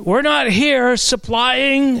not here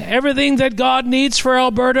supplying everything that God needs for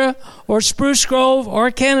Alberta or Spruce Grove or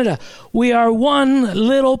Canada. We are one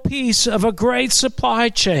little piece of a great supply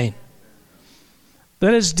chain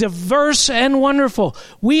that is diverse and wonderful.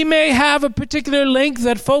 We may have a particular link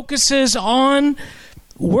that focuses on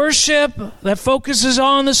worship that focuses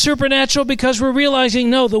on the supernatural, because we're realizing,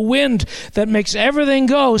 no, the wind that makes everything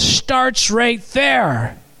go starts right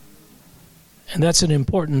there. And that's an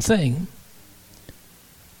important thing.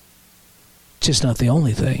 Just not the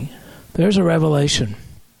only thing. There's a revelation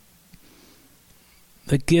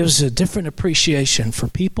that gives a different appreciation for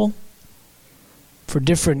people, for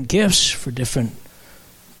different gifts, for different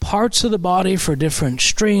parts of the body, for different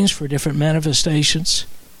streams, for different manifestations.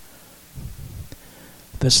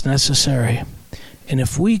 That's necessary. And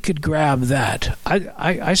if we could grab that,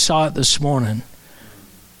 I saw it this morning.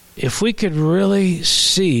 If we could really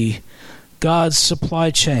see God's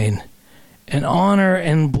supply chain and honor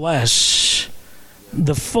and bless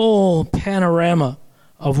the full panorama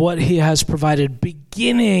of what He has provided,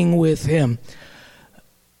 beginning with Him.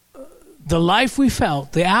 The life we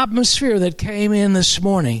felt, the atmosphere that came in this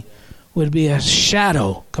morning would be a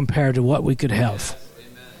shadow compared to what we could have.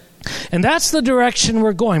 And that's the direction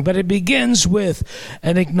we're going. But it begins with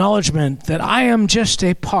an acknowledgement that I am just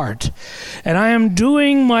a part. And I am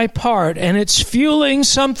doing my part. And it's fueling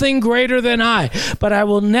something greater than I. But I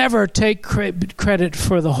will never take credit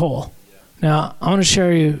for the whole. Now, I want to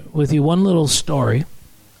share with you one little story.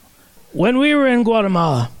 When we were in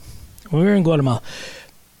Guatemala,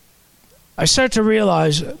 I start to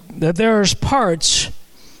realize that there's parts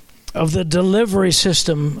of the delivery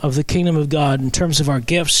system of the kingdom of God in terms of our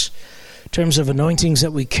gifts, in terms of anointings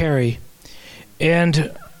that we carry. And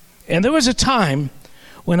there was a time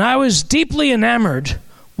when I was deeply enamored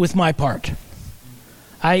with my part.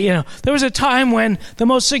 There was a time when the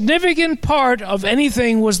most significant part of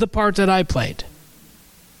anything was the part that I played.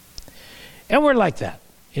 And we're like that.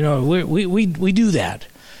 We do that.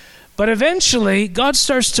 But eventually, God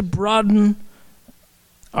starts to broaden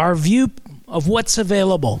our view of what's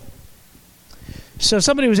available. So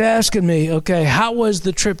somebody was asking me, okay, how was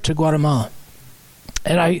the trip to Guatemala?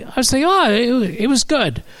 And I was thinking, it was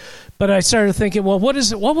good. But I started thinking, well, what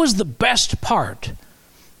was the best part?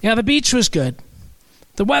 Yeah, the beach was good.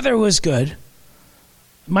 The weather was good.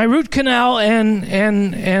 My root canal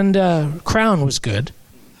and crown was good.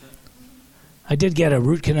 I did get a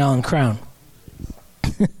root canal and crown.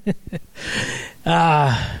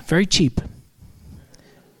 Very cheap.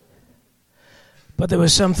 But there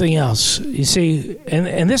was something else. You see,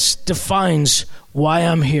 and this defines why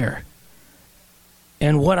I'm here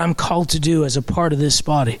and what I'm called to do as a part of this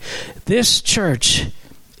body. This church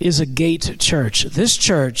is a gate church. This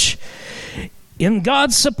church, in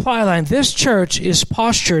God's supply line, this church is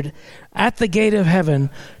postured at the gate of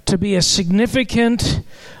heaven to be a significant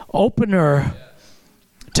opener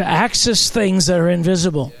to access things that are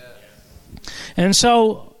invisible. And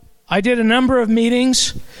so I did a number of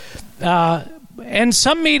meetings. And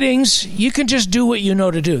some meetings, you can just do what you know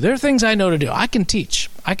to do. There are things I know to do. I can teach.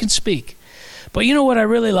 I can speak. But you know what I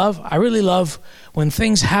really love? I really love when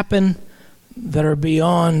things happen that are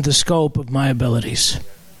beyond the scope of my abilities.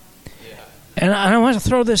 And I want to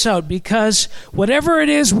throw this out because whatever it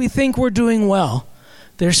is we think we're doing well,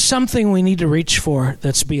 there's something we need to reach for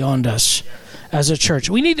that's beyond us as a church.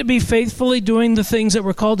 We need to be faithfully doing the things that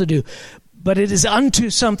we're called to do, but it is unto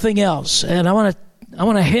something else. And I want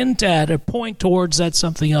to hint at or point towards that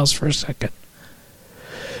something else for a second.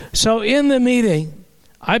 So in the meeting,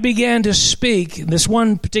 I began to speak, this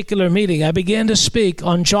one particular meeting, I began to speak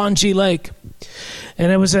on John G. Lake.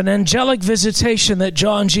 And it was an angelic visitation that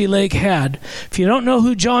John G. Lake had. If you don't know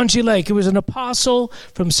who John G. Lake, he was an apostle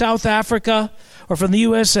from South Africa, or from the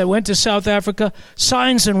U.S. that went to South Africa.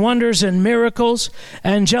 Signs and wonders and miracles,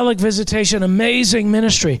 angelic visitation, amazing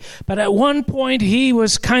ministry. But at one point, he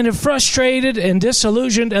was kind of frustrated and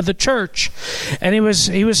disillusioned at the church. And he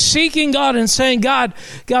was seeking God and saying, God,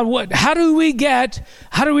 what do we do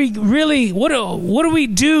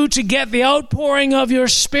to get the outpouring of your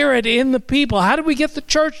Spirit in the people? How do we get the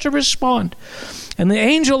church to respond? And the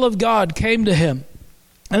angel of God came to him.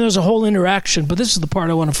 And there was a whole interaction, but this is the part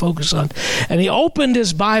I want to focus on. And he opened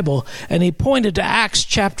his Bible, and he pointed to Acts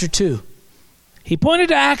chapter 2. He pointed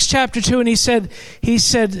to Acts chapter 2, and he said,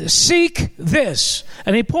 seek this.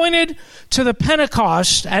 And he pointed to the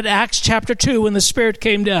Pentecost at Acts chapter 2 when the Spirit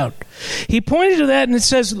came down. He pointed to that, and it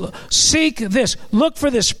says, seek this, look for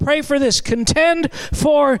this, pray for this, contend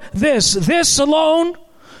for this. This alone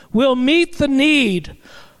will meet the need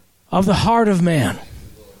of the heart of man.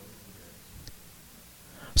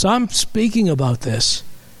 So I'm speaking about this,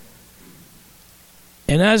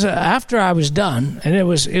 and after I was done, and it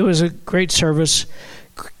was a great service.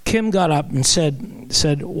 Kim got up and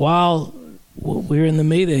said, while we were in the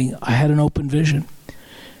meeting, I had an open vision.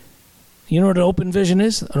 You know what an open vision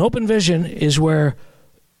is? An open vision is where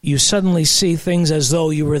you suddenly see things as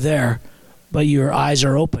though you were there, but your eyes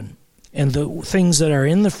are open, and the things that are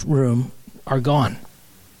in the room are gone.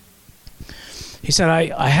 He said,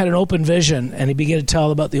 I had an open vision, and he began to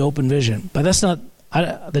tell about the open vision. But that's not,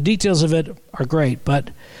 the details of it are great, but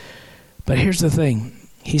here's the thing.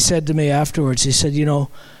 He said to me afterwards, he said,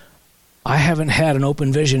 I haven't had an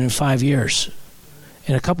open vision in 5 years.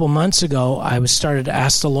 And a couple months ago, I started to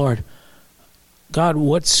ask the Lord, God,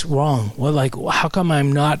 what's wrong? How come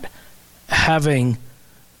I'm not having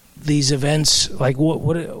these events?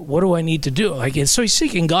 What do I need to do? And so he's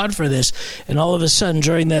seeking God for this. And all of a sudden,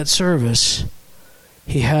 during that service,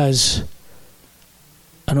 he has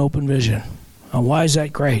an open vision. And why is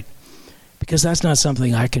that great? Because that's not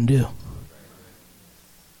something I can do.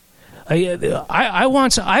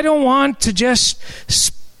 I don't want to just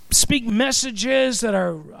speak messages that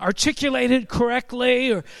are articulated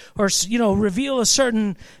correctly or reveal a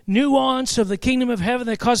certain nuance of the kingdom of heaven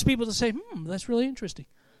that causes people to say, that's really interesting.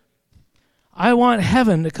 I want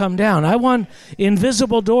heaven to come down. I want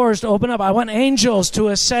invisible doors to open up. I want angels to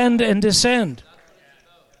ascend and descend.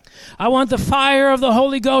 I want the fire of the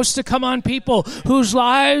Holy Ghost to come on people whose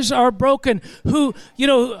lives are broken, who,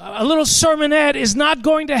 a little sermonette is not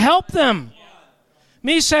going to help them.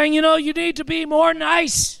 Me saying, you need to be more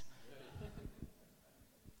nice.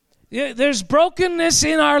 There's brokenness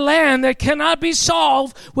in our land that cannot be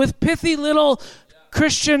solved with pithy little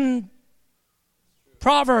Christian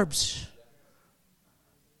proverbs.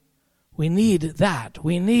 We need that.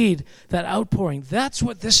 We need that outpouring. That's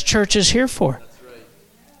what this church is here for.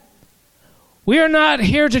 We are not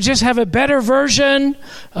here to just have a better version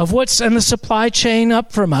of what's in the supply chain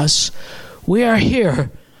up from us. We are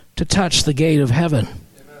here to touch the gate of heaven.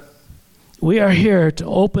 We are here to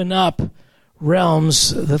open up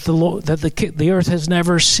realms that the earth has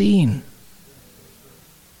never seen.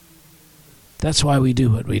 That's why we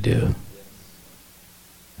do what we do.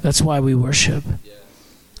 That's why we worship.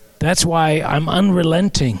 That's why I'm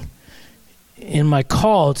unrelenting in my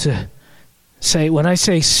call to say, when I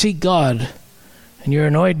say seek God, and you're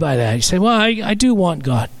annoyed by that, you say, well, I do want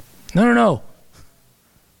God. No.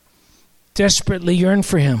 Desperately yearn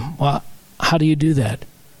for him. Well, how do you do that?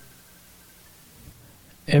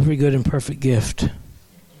 Every good and perfect gift.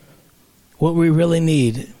 What we really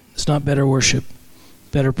need is not better worship,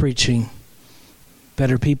 better preaching,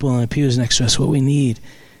 better people in the pews next to us. What we need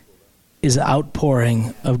is the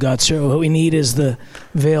outpouring of God's Spirit. What we need is the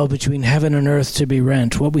veil between heaven and earth to be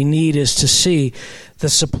rent. What we need is to see the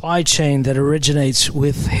supply chain that originates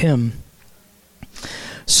with him.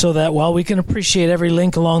 So that while we can appreciate every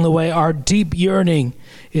link along the way, our deep yearning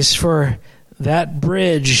is for that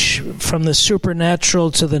bridge from the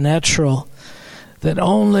supernatural to the natural that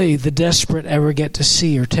only the desperate ever get to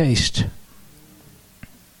see or taste.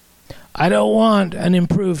 I don't want an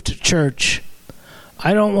improved church.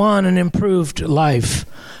 I don't want an improved life.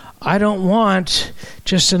 I don't want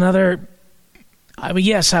just another...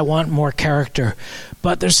 yes, I want more character.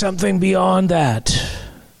 But there's something beyond that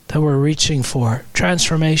we're reaching for.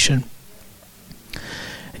 Transformation.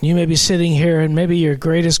 And you may be sitting here and maybe your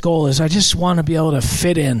greatest goal is, I just want to be able to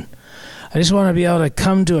fit in. I just want to be able to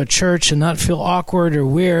come to a church and not feel awkward or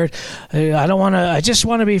weird. I just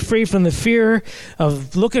want to be free from the fear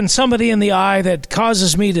of looking somebody in the eye that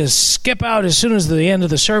causes me to skip out as soon as the end of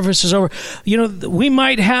the service is over. We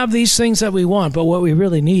might have these things that we want, but what we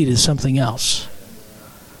really need is something else.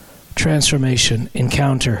 Transformation,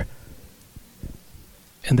 encounter.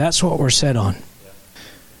 And that's what we're set on.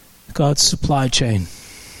 God's supply chain.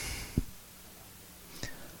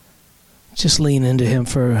 Just lean into him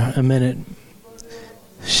for a minute.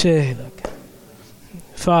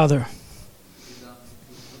 Father,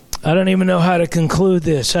 I don't even know how to conclude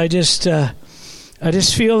this. I just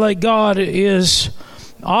feel like God is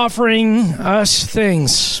offering us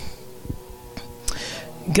things.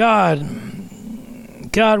 God,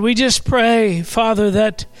 we just pray, Father,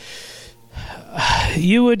 that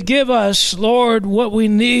you would give us, Lord, what we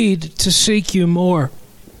need to seek you more.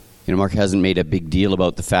 Mark hasn't made a big deal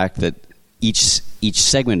about the fact that each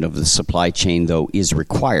segment of the supply chain, though, is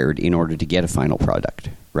required in order to get a final product,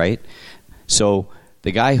 right? So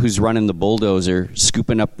the guy who's running the bulldozer,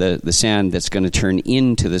 scooping up the sand that's going to turn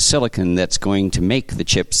into the silicon that's going to make the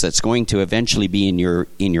chips, that's going to eventually be in your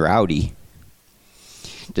Audi,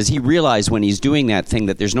 does he realize when he's doing that thing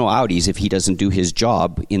that there's no Audis if he doesn't do his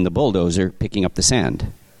job in the bulldozer picking up the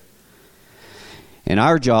sand? And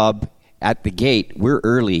our job at the gate, we're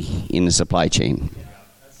early in the supply chain.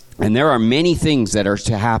 And there are many things that are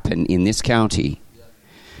to happen in this county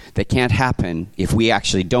that can't happen if we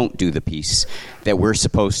actually don't do the piece that we're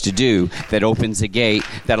supposed to do, that opens a gate,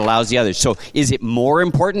 that allows the others. So is it more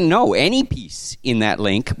important? No. Any piece in that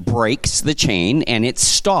link breaks the chain and it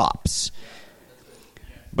stops.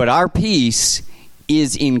 But our piece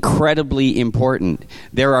is incredibly important.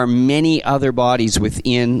 There are many other bodies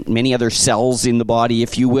within, many other cells in the body,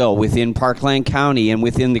 if you will, within Parkland County and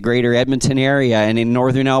within the greater Edmonton area and in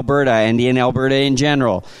northern Alberta and in Alberta in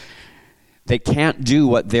general that can't do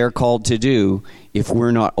what they're called to do if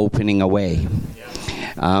we're not opening a way.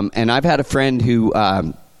 And I've had a friend who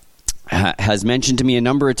has mentioned to me a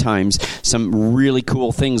number of times some really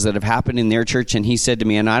cool things that have happened in their church, and he said to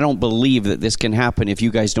me, and I don't believe that this can happen if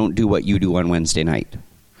you guys don't do what you do on Wednesday night.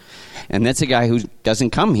 And that's a guy who doesn't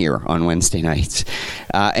come here on Wednesday nights.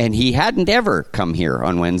 And he hadn't ever come here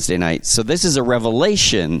on Wednesday nights. So this is a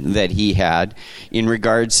revelation that he had in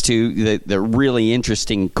regards to the really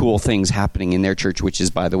interesting, cool things happening in their church, which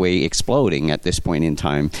is, by the way, exploding at this point in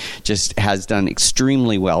time. Just has done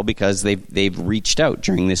extremely well because they've reached out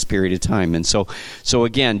during this period of time. And so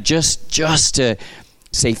again, just to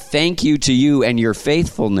say thank you to you and your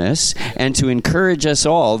faithfulness, and to encourage us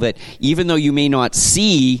all that even though you may not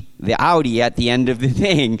see the Audi at the end of the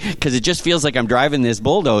thing, because it just feels like I'm driving this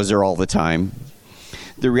bulldozer all the time,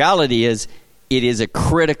 the reality is it is a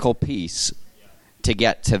critical piece to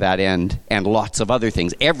get to that end, and lots of other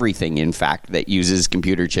things. Everything, in fact, that uses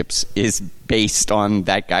computer chips is based on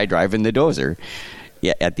that guy driving the dozer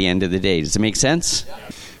at the end of the day. Does it make sense?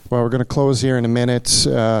 Well, we're going to close here in a minute.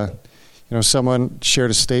 Someone shared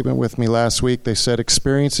a statement with me last week. They said,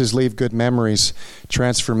 experiences leave good memories.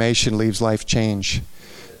 Transformation leaves life change.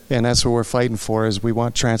 And that's what we're fighting for, is we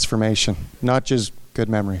want transformation, not just good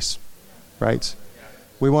memories, right?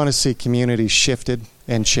 We want to see communities shifted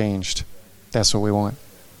and changed. That's what we want,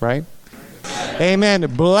 right?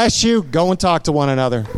 Amen. Bless you. Go and talk to one another.